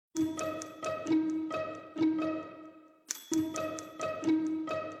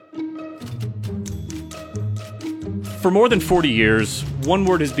For more than 40 years, one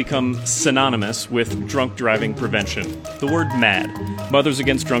word has become synonymous with drunk driving prevention. The word MADD, Mothers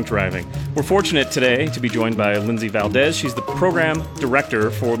Against Drunk Driving. We're fortunate today to be joined by Lindsey Valdez. She's the program director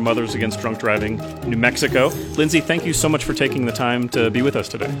for Mothers Against Drunk Driving New Mexico. Lindsey, thank you so much for taking the time to be with us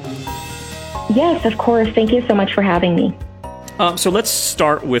today. Yes, of course. Thank you so much for having me. So let's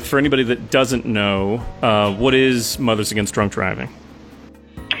start with, for anybody that doesn't know, what is Mothers Against Drunk Driving?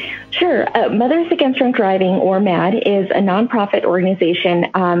 Sure. Mothers Against Drunk Driving, or MADD, is a nonprofit organization.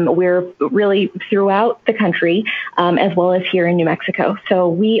 We're really throughout the country, as well as here in New Mexico. So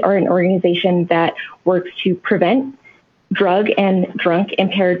we are an organization that works to prevent drug and drunk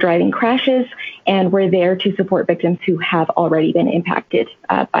impaired driving crashes, and we're there to support victims who have already been impacted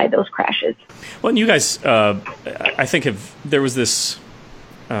by those crashes. Well, and you guys, I think, there was this.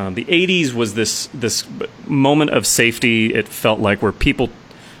 The 80s was this moment of safety. It felt like where people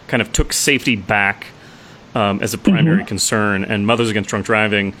kind of took safety back as a primary concern, and Mothers Against Drunk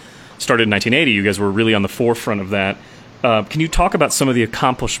Driving started in 1980. You guys were really on the forefront of that. Can you talk about some of the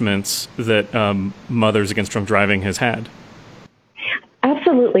accomplishments that Mothers Against Drunk Driving has had?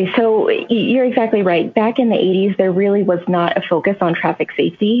 Absolutely. So you're exactly right. Back in the 80s, there really was not a focus on traffic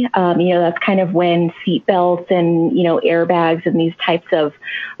safety. That's kind of when seatbelts and, airbags and these types of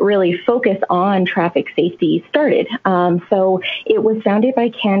really focus on traffic safety started. So it was founded by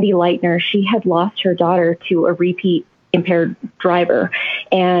Candy Lightner. She had lost her daughter to a repeat impaired driver.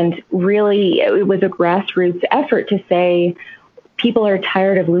 And really, it was a grassroots effort to say people are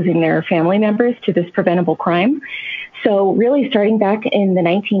tired of losing their family members to this preventable crime. So really starting back in the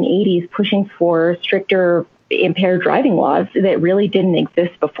 1980s, pushing for stricter impaired driving laws that really didn't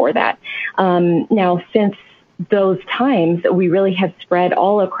exist before that. Now, since those times, we really have spread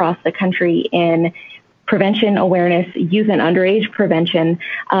all across the country in prevention awareness, youth and underage prevention,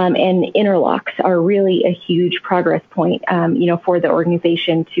 and interlocks are really a huge progress point, for the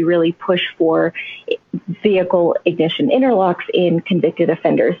organization to really push for vehicle ignition interlocks in convicted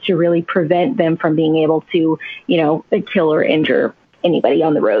offenders to really prevent them from being able to, kill or injure anybody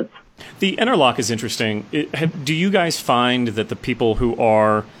on the roads. The interlock is interesting. Do you guys find that the people who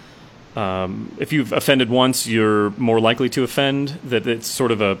are, if you've offended once, you're more likely to offend, that it's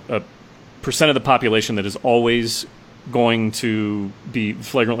sort of a percent of the population that is always going to be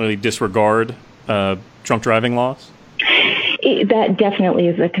flagrantly disregard drunk driving laws? That definitely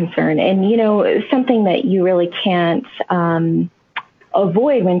is a concern. And, something that you really can't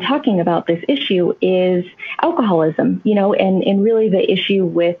avoid when talking about this issue is alcoholism, and really the issue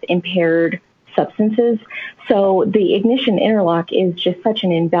with impaired substances. So the ignition interlock is just such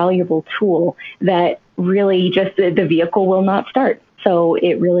an invaluable tool that really just the vehicle will not start. So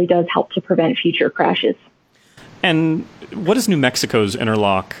it really does help to prevent future crashes. And what is New Mexico's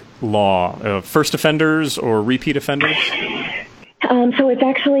interlock law? First offenders or repeat offenders? So it's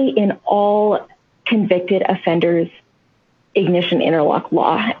actually in all convicted offenders ignition interlock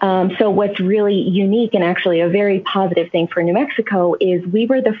law. So what's really unique and actually a very positive thing for New Mexico is we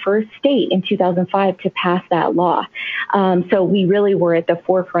were the first state in 2005 to pass that law. So we really were at the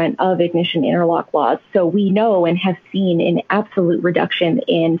forefront of ignition interlock laws. So we know and have seen an absolute reduction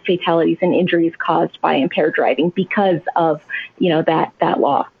in fatalities and injuries caused by impaired driving because of, that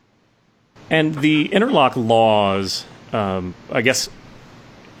law. And the interlock laws, I guess,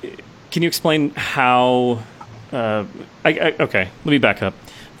 can you explain how... Okay, let me back up.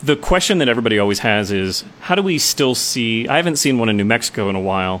 The question that everybody always has is, how do we still see... I haven't seen one in New Mexico in a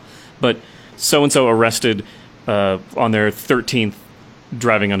while, but so-and-so arrested on their 13th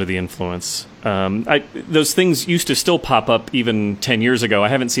driving under the influence. Those things used to still pop up even 10 years ago. I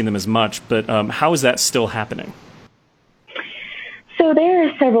haven't seen them as much, but how is that still happening? So there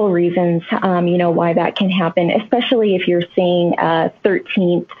are several reasons, why that can happen, especially if you're seeing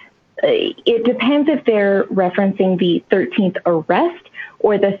 13th. It depends if they're referencing the 13th arrest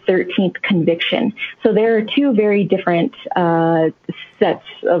or the 13th conviction. So there are two very different sets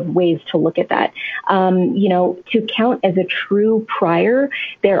of ways to look at that. To count as a true prior,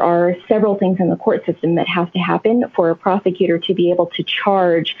 there are several things in the court system that have to happen for a prosecutor to be able to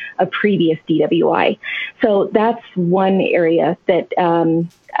charge a previous DWI. So that's one area that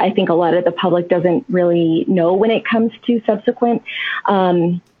I think a lot of the public doesn't really know when it comes to subsequent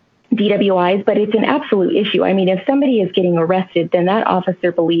DWIs, but it's an absolute issue. I mean, if somebody is getting arrested, then that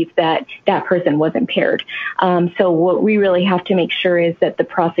officer believes that that person was impaired. So what we really have to make sure is that the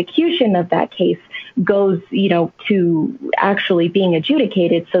prosecution of that case goes, to actually being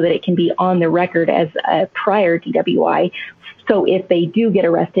adjudicated so that it can be on the record as a prior DWI. So if they do get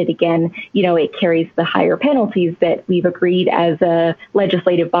arrested again, it carries the higher penalties that we've agreed as a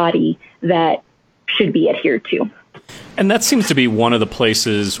legislative body that should be adhered to. And that seems to be one of the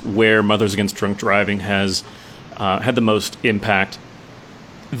places where Mothers Against Drunk Driving has had the most impact,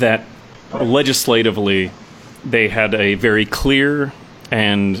 that legislatively they had a very clear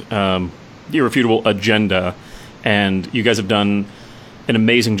and irrefutable agenda, and you guys have done an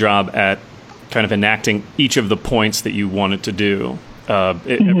amazing job at kind of enacting each of the points that you wanted to do.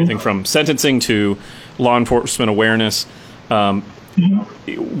 Everything from sentencing to law enforcement awareness.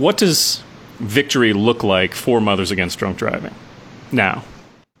 What does victory look like for Mothers Against Drunk Driving now?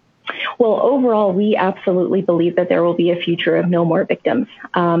 Well, overall, we absolutely believe that there will be a future of no more victims.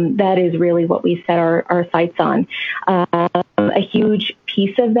 That is really what we set our sights on. A huge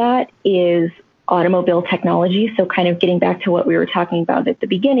piece of that is automobile technology. So kind of getting back to what we were talking about at the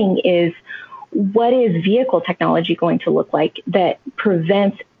beginning is, what is vehicle technology going to look like that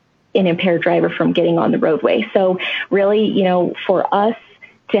prevents an impaired driver from getting on the roadway? So really, for us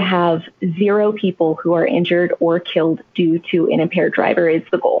to have 0 people who are injured or killed due to an impaired driver is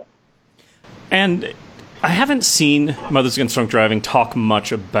the goal. And I haven't seen Mothers Against Drunk Driving talk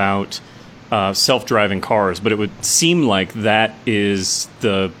much about self-driving cars, but it would seem like that is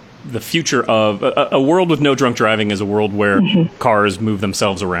the future of a world with no drunk driving is a world where cars move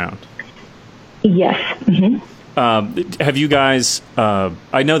themselves around. Yes. Have you guys,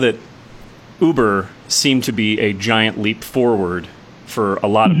 I know that Uber seemed to be a giant leap forward for a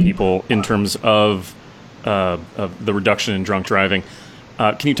lot of people in terms of the reduction in drunk driving.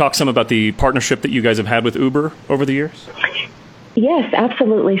 Can you talk some about the partnership that you guys have had with Uber over the years? Yes,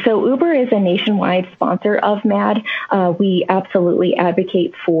 absolutely. So Uber is a nationwide sponsor of MADD. We absolutely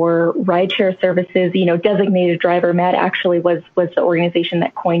advocate for rideshare services. Designated driver, MADD actually was the organization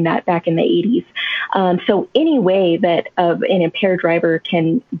that coined that back in the 80s. So any way that an impaired driver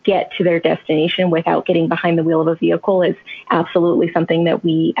can get to their destination without getting behind the wheel of a vehicle is absolutely something that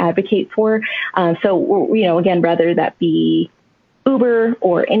we advocate for. So, again, rather that be Uber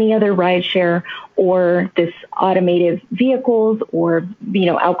or any other rideshare or this automated vehicles or,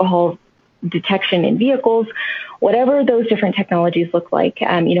 alcohol detection in vehicles, whatever those different technologies look like,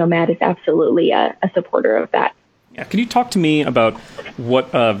 MADD is absolutely a supporter of that. Yeah. Can you talk to me about what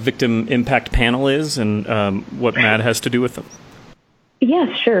a victim impact panel is and what MADD has to do with them?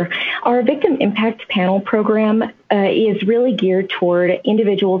 Yes, sure. Our Victim Impact Panel program is really geared toward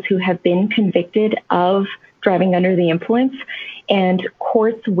individuals who have been convicted of driving under the influence, and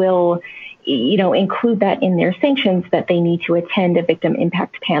courts will, include that in their sanctions that they need to attend a victim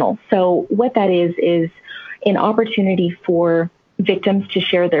impact panel. So what that is an opportunity for victims to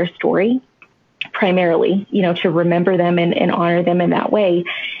share their story, primarily, to remember them and honor them in that way.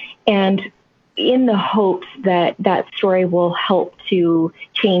 And in the hopes that that story will help to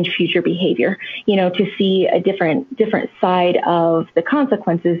change future behavior, to see a different side of the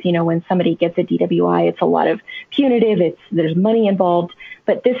consequences. When somebody gets a DWI, it's a lot of punitive, there's money involved,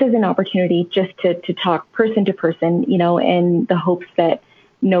 but this is an opportunity just to talk person to person, in the hopes that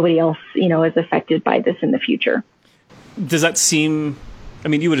nobody else, is affected by this in the future. Does that seem,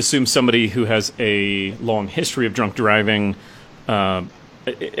 you would assume somebody who has a long history of drunk driving,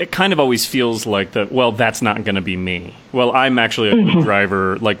 it kind of always feels like that's not going to be me. Well, I'm actually a good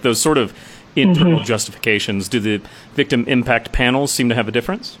driver. Like those sort of internal justifications. Do the victim impact panels seem to have a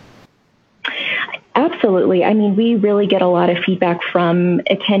difference? Absolutely. We really get a lot of feedback from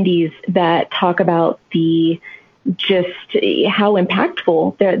attendees that talk about just how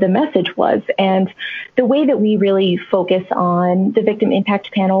impactful the message was. And the way that we really focus on the victim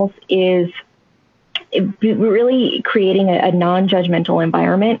impact panels is really creating a non-judgmental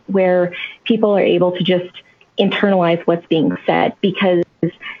environment where people are able to just internalize what's being said, because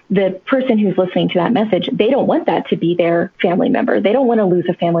the person who's listening to that message, they don't want that to be their family member. They don't want to lose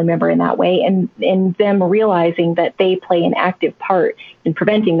a family member in that way. And them realizing that they play an active part in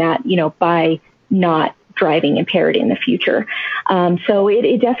preventing that, by not driving impaired in the future. So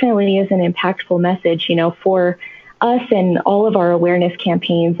it definitely is an impactful message, for us and all of our awareness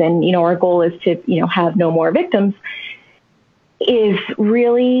campaigns. And, our goal is to, have no more victims, is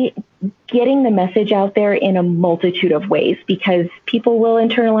really getting the message out there in a multitude of ways, because people will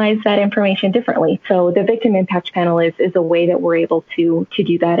internalize that information differently. So the victim impact panel is a way that we're able to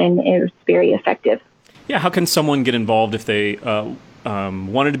do that, and it's very effective. Yeah. How can someone get involved if they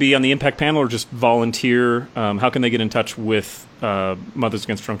wanted to be on the impact panel or just volunteer? How can they get in touch with Mothers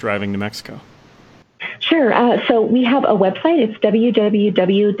Against Drunk Driving New Mexico? Sure. So we have a website. It's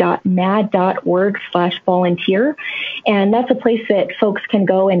www.madd.org/volunteer. And that's a place that folks can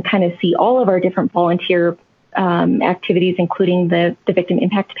go and kind of see all of our different volunteer activities, including the victim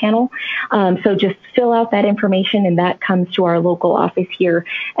impact panel. So just fill out that information, and that comes to our local office here.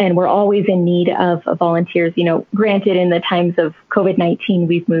 And we're always in need of volunteers. Granted, in the times of COVID-19,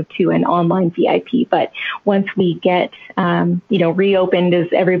 we've moved to an online VIP, but once we get, reopened as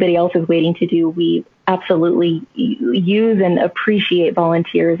everybody else is waiting to do, we absolutely use and appreciate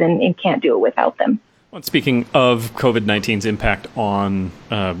volunteers and can't do it without them. Well, speaking of COVID-19's impact on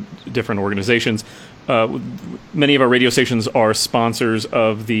different organizations, many of our radio stations are sponsors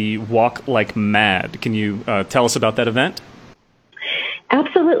of the Walk Like MADD. Can you tell us about that event?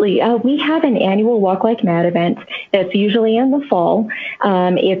 Absolutely. We have an annual Walk Like MADD event that's usually in the fall.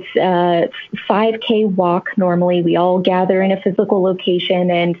 It's a 5K walk normally. We all gather in a physical location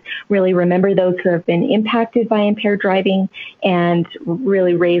and really remember those who have been impacted by impaired driving and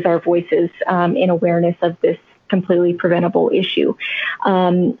really raise our voices in awareness of this completely preventable issue.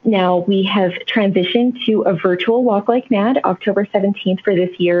 Now, we have transitioned to a virtual Walk Like MADD October 17th for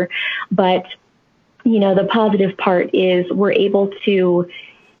this year, but the positive part is we're able to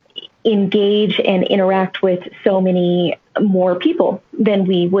engage and interact with so many more people than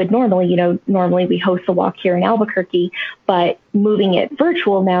we would normally. Normally we host a walk here in Albuquerque, but moving it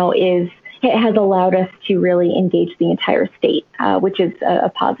virtual now it has allowed us to really engage the entire state, which is a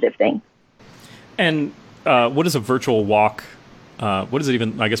positive thing. And what is a virtual walk? What does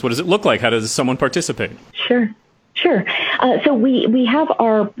it look like? How does someone participate? Sure. So we have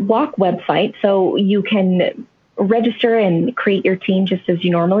our walk website, so you can register and create your team just as you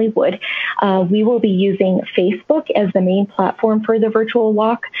normally would. We will be using Facebook as the main platform for the virtual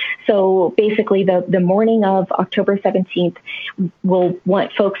walk. So basically the morning of October 17th, we'll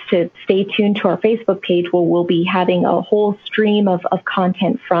want folks to stay tuned to our Facebook page where we'll be having a whole stream of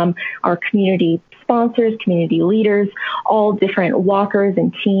content from our community sponsors, community leaders, all different walkers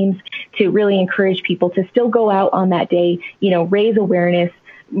and teams to really encourage people to still go out on that day, raise awareness,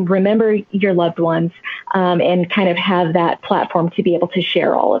 remember your loved ones, and kind of have that platform to be able to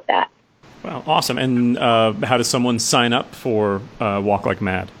share all of that. Wow, awesome. And how does someone sign up for Walk Like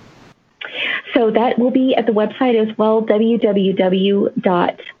MADD? So that will be at the website as well,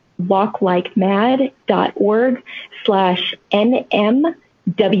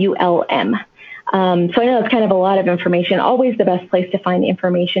 www.walklikeMADD.org/NMWLM. So I know that's kind of a lot of information. Always the best place to find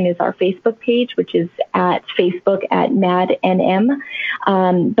information is our Facebook page, which is at Facebook at MADDNM.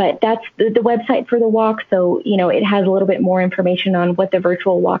 But that's the website for the walk. So, it has a little bit more information on what the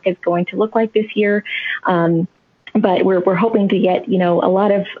virtual walk is going to look like this year. But we're hoping to get, a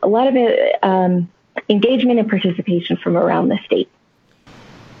lot of engagement and participation from around the state.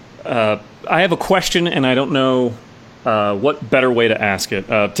 I have a question, and I don't know what better way to ask it.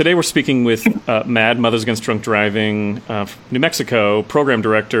 Today we're speaking with MADD, Mothers Against Drunk Driving, New Mexico, Program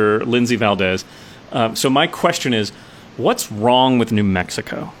Director Lindsey Valdez. So my question is, what's wrong with New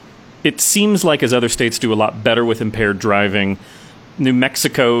Mexico? It seems like as other states do a lot better with impaired driving, New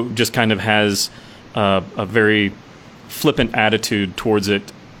Mexico just kind of has a very flippant attitude towards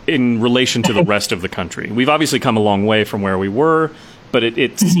it in relation to the rest of the country. We've obviously come a long way from where we were, but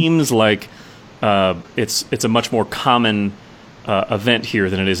it seems like it's a much more common event here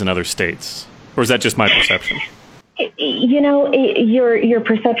than it is in other states. Or is that just my perception? Your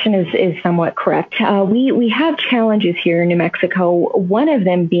perception is somewhat correct. We have challenges here in New Mexico, one of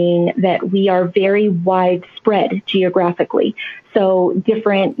them being that we are very widespread geographically. So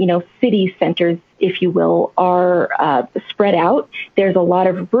different, city centers, if you will, are spread out. There's a lot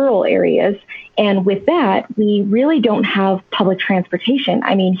of rural areas. And with that, we really don't have public transportation.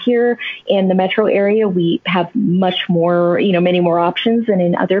 I mean, here in the metro area, we have much more, many more options than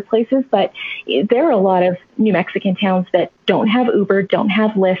in other places. But there are a lot of New Mexican towns that don't have Uber, don't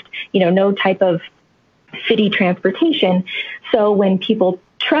have Lyft, no type of city transportation. So when people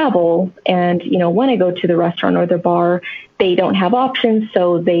travel and, want to go to the restaurant or the bar, they don't have options.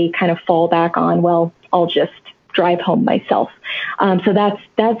 So they kind of fall back on, well, I'll just drive home myself. So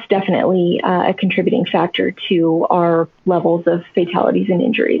that's definitely a contributing factor to our levels of fatalities and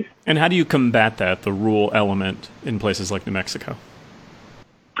injuries. And how do you combat that, the rural element in places like New Mexico?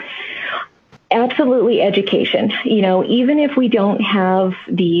 Absolutely education. Even if we don't have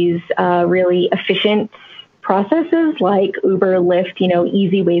these really efficient processes like Uber, Lyft,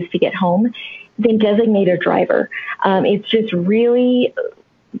 easy ways to get home, then designate a driver. It's just really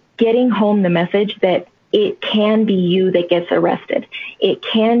getting home the message that it can be you that gets arrested. It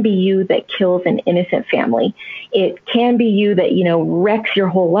can be you that kills an innocent family. It can be you that, wrecks your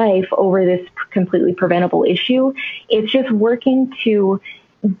whole life over this completely preventable issue. It's just working to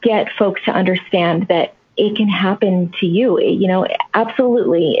get folks to understand that it can happen to you.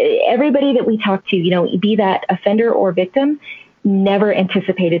 Absolutely. Everybody that we talk to, be that offender or victim, never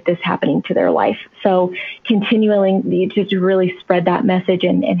anticipated this happening to their life. So continuing to really spread that message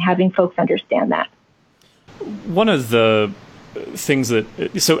and having folks understand that. One of the things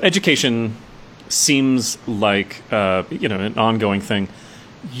so education seems like, an ongoing thing.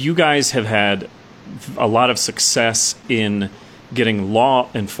 You guys have had a lot of success in getting law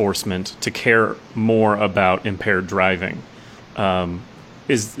enforcement to care more about impaired driving.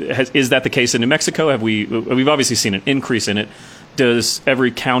 Is that the case in New Mexico? We've obviously seen an increase in it. Does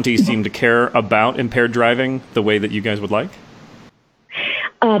every county seem to care about impaired driving the way that you guys would like?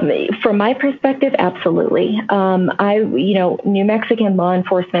 From my perspective, absolutely. New Mexican law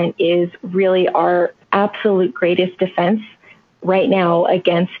enforcement is really our absolute greatest defense right now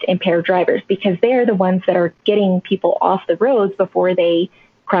against impaired drivers, because they are the ones that are getting people off the roads before they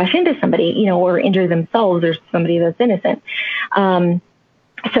crash into somebody, or injure themselves or somebody that's innocent.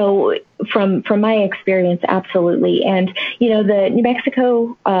 So from my experience, absolutely. And, the New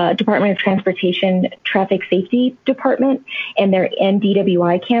Mexico Department of Transportation Traffic Safety Department and their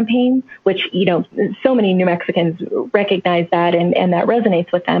NDWI campaign, which, so many New Mexicans recognize that and that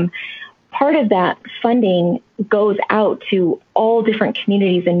resonates with them. Part of that funding goes out to all different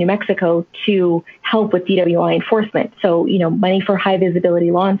communities in New Mexico to help with DWI enforcement. So, money for high visibility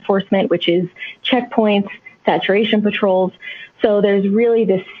law enforcement, which is checkpoints, saturation patrols. So there's really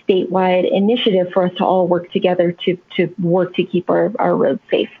this statewide initiative for us to all work together to work to keep our roads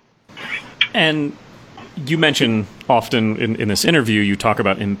safe. And you mention often in this interview, you talk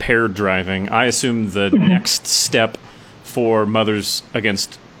about impaired driving. I assume the next step for Mothers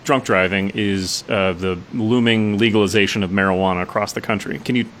Against Drunk Driving is the looming legalization of marijuana across the country.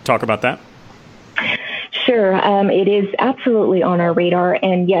 Can you talk about that? Sure. It is absolutely on our radar.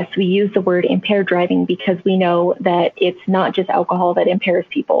 And yes, we use the word impaired driving because we know that it's not just alcohol that impairs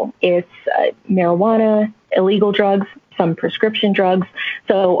people. It's marijuana, illegal drugs, some prescription drugs.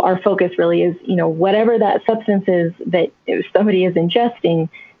 So our focus really is, whatever that substance is that somebody is ingesting,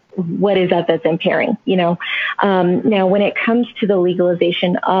 what is that that's impairing, Now, when it comes to the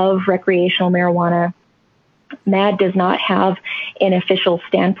legalization of recreational marijuana, MADD does not have an official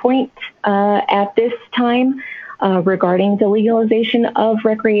standpoint at this time regarding the legalization of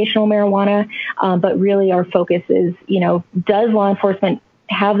recreational marijuana, but really our focus is, does law enforcement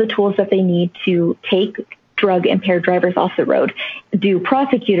have the tools that they need to take drug-impaired drivers off the road? Do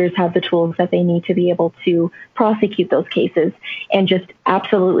prosecutors have the tools that they need to be able to prosecute those cases? And just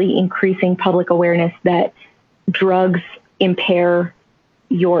absolutely increasing public awareness that drugs impair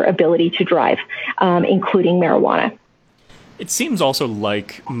your ability to drive, including marijuana. It seems also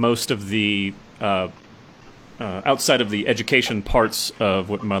like most of the, outside of the education parts of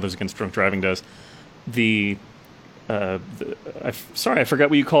what Mothers Against Drunk Driving does, I forgot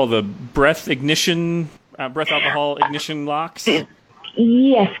what you call the breath alcohol ignition locks?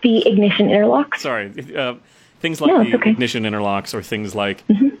 Yes, the ignition interlocks. Sorry. Things like the ignition interlocks or things like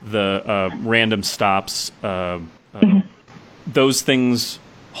the random stops, those things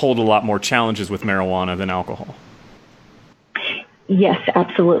hold a lot more challenges with marijuana than alcohol. Yes,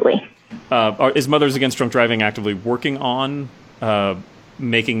 absolutely. Is Mothers Against Drunk Driving actively working on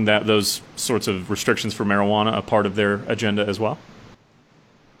making those sorts of restrictions for marijuana a part of their agenda as well?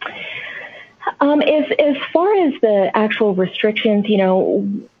 As far as the actual restrictions,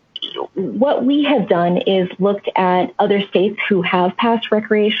 what we have done is looked at other states who have passed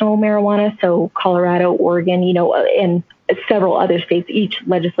recreational marijuana, so Colorado, Oregon, and several other states. Each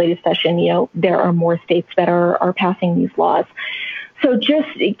legislative session, there are more states that are passing these laws. So just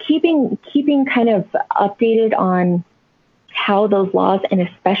keeping kind of updated on how those laws, and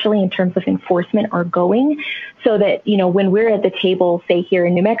especially in terms of enforcement, are going, so that, when we're at the table, say here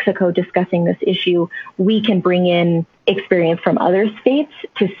in New Mexico discussing this issue, we can bring in experience from other states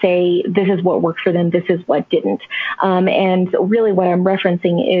to say, this is what worked for them, this is what didn't. And really what I'm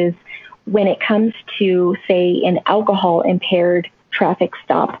referencing is when it comes to, say, an alcohol impaired traffic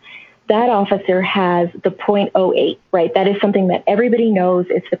stop, that officer has the 0.08, right? That is something that everybody knows.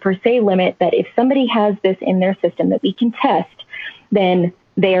 It's the per se limit that if somebody has this in their system that we can test, then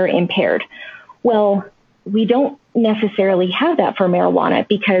they're impaired. Well, we don't necessarily have that for marijuana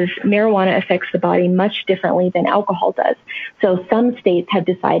because marijuana affects the body much differently than alcohol does. So some states have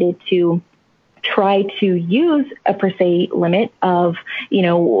decided to try to use a per se limit of,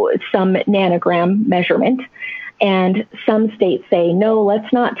 some nanogram measurement. And some states say, no,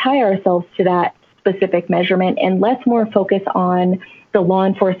 let's not tie ourselves to that specific measurement, and let's more focus on the law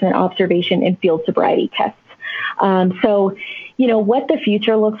enforcement observation and field sobriety tests. So, what the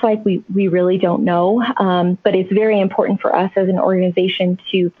future looks like, we really don't know. But it's very important for us as an organization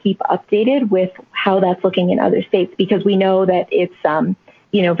to keep updated with how that's looking in other states, because we know that it's,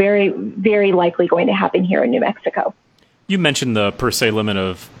 very, very likely going to happen here in New Mexico. You mentioned the per se limit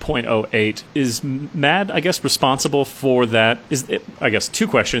of 0.08. Is MADD, I guess, responsible for that? I guess two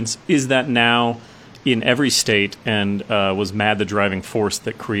questions. Is that now in every state, and was MADD the driving force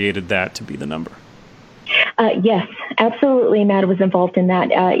that created that to be the number? Yes, absolutely. MADD was involved in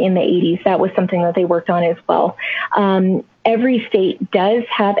that in the 80s. That was something that they worked on as well. Every state does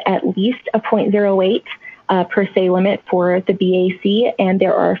have at least a 0.08 per se limit for the BAC, and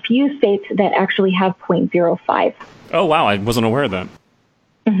there are a few states that actually have 0.05. Oh, wow. I wasn't aware of that.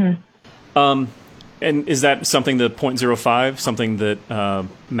 Mm-hmm. And is that something, the 0.05, something that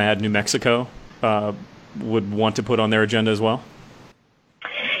MADD New Mexico would want to put on their agenda as well?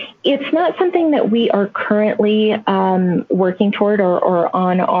 It's not something that we are currently working toward or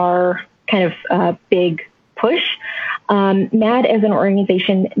on our kind of big push. MADD as an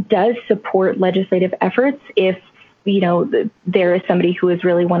organization does support legislative efforts. If there is somebody who is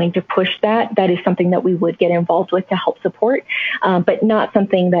really wanting to push that, that is something that we would get involved with to help support, but not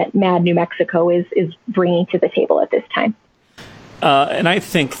something that MADD New Mexico is bringing to the table at this time. And I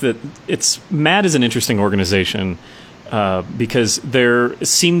think that MADD is an interesting organization because there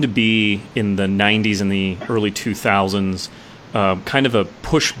seemed to be in the 90s and the early 2000s kind of a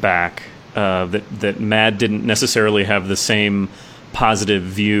pushback that MADD didn't necessarily have the same positive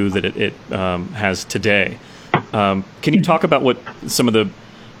view that it has today. Can you talk about what some of the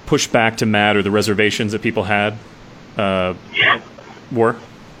pushback to MADD or the reservations that people had were?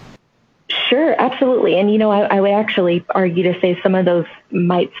 Sure, absolutely. And, I would actually argue to say some of those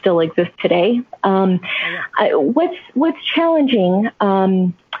might still exist today. What's challenging,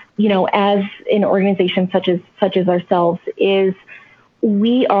 as an organization such as ourselves, is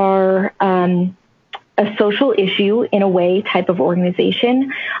we are a social issue in a way type of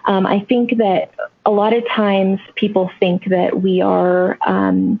organization. I think that a lot of times people think that we are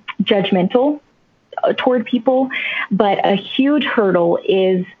judgmental toward people, but a huge hurdle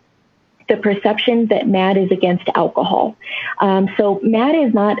is the perception that MADD is against alcohol. So MADD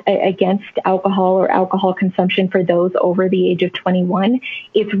is not against alcohol or alcohol consumption for those over the age of 21.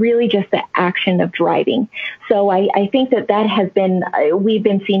 It's really just the action of driving. So I think that has been, we've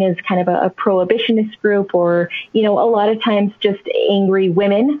been seen as kind of a prohibitionist group, or, a lot of times just angry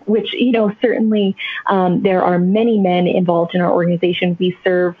women, which, certainly there are many men involved in our organization. We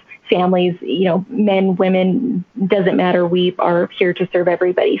serve families, men, women, doesn't matter. We are here to serve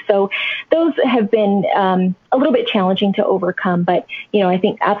everybody. So those have been a little bit challenging to overcome, but, I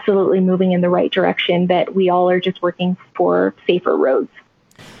think absolutely moving in the right direction, that we all are just working for safer roads.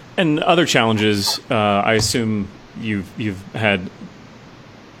 And other challenges, I assume you've had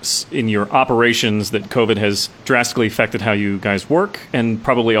in your operations that COVID has drastically affected how you guys work, and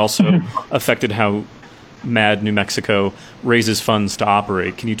probably also affected how MADD New Mexico raises funds to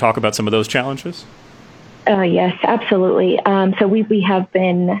operate. Can you talk about some of those challenges? Yes, absolutely. So we have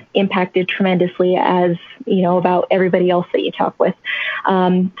been impacted tremendously, as about everybody else that you talk with.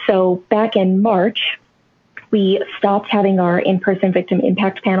 So back in March, we stopped having our in-person victim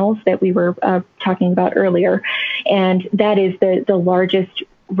impact panels that we were talking about earlier, and that is the largest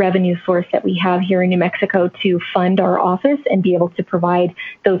revenue source that we have here in New Mexico to fund our office and be able to provide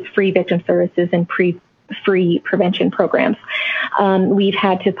those free victim services and free prevention programs. We've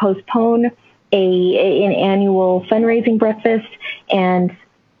had to postpone an annual fundraising breakfast, and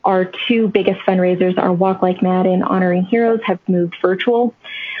our two biggest fundraisers, our Walk Like MADD and Honoring Heroes, have moved virtual,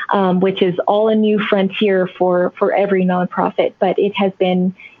 which is all a new frontier for every nonprofit, but it has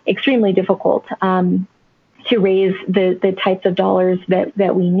been extremely difficult to raise the types of dollars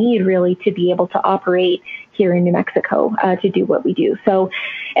that we need really to be able to operate here in New Mexico to do what we do. So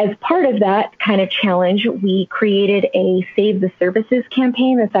as part of that kind of challenge, we created a Save the Services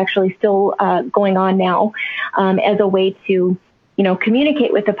campaign that's actually still going on now as a way to,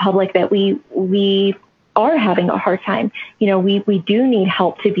 communicate with the public that we are having a hard time. We do need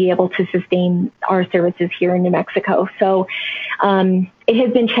help to be able to sustain our services here in New Mexico. So it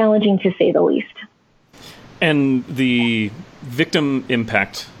has been challenging, to say the least. And the victim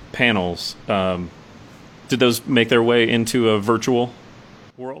impact panels, did those make their way into a virtual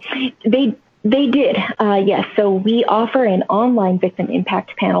world? They did, yes. So we offer an online victim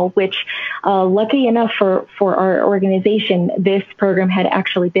impact panel, which, lucky enough for our organization, this program had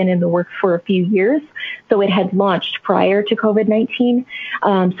actually been in the works for a few years. So it had launched prior to COVID-19.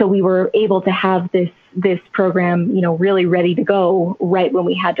 So we were able to have this program, really ready to go right when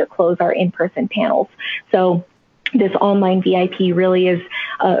we had to close our in-person panels. So this online VIP really is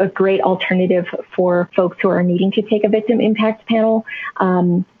a great alternative for folks who are needing to take a victim impact panel,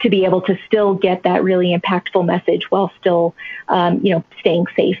 to be able to still get that really impactful message while still, staying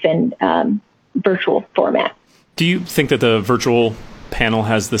safe in virtual format. Do you think that the virtual panel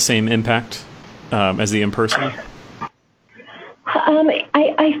has the same impact as the in-person?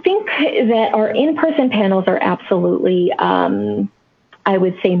 I think that our in-person panels are absolutely, I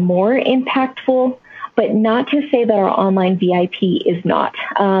would say, more impactful, but not to say that our online VIP is not.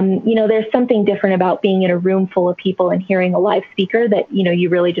 There's something different about being in a room full of people and hearing a live speaker that, you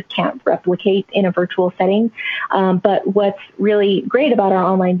really just can't replicate in a virtual setting. But what's really great about our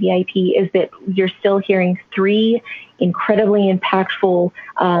online VIP is that you're still hearing 3 incredibly impactful,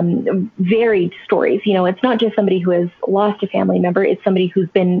 varied stories. It's not just somebody who has lost a family member. It's somebody who's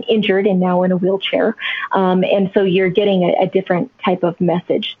been injured and now in a wheelchair. And so you're getting a different type of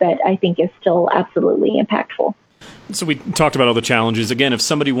message that I think is still absolutely impactful. So we talked about all the challenges. Again, if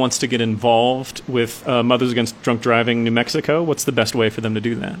somebody wants to get involved with Mothers Against Drunk Driving New Mexico, what's the best way for them to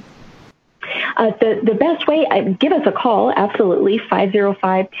do that? The best way, give us a call, absolutely,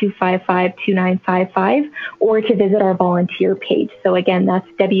 505-255-2955, or to visit our volunteer page. So again, that's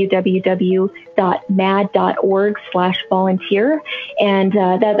www.madd.org/volunteer. And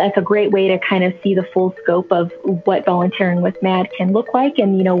that's a great way to kind of see the full scope of what volunteering with MADD can look like,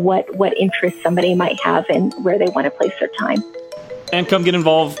 and, what interests somebody might have and where they want to place their time. And come get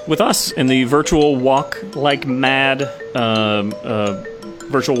involved with us in the virtual Walk Like MADD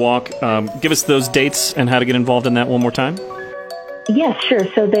virtual walk. Give us those dates and how to get involved in that one more time. Yes, sure.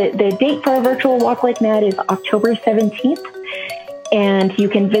 So the date for our virtual Walk Like MADD is October 17th. And you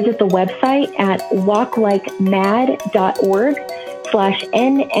can visit the website at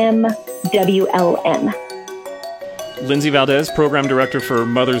walklikemadd.org/NMWLM. Lindsey Valdez, Program Director for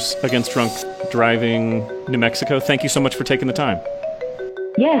Mothers Against Drunk Driving New Mexico. Thank you so much for taking the time.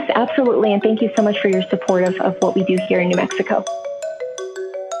 Yes, absolutely. And thank you so much for your support of what we do here in New Mexico.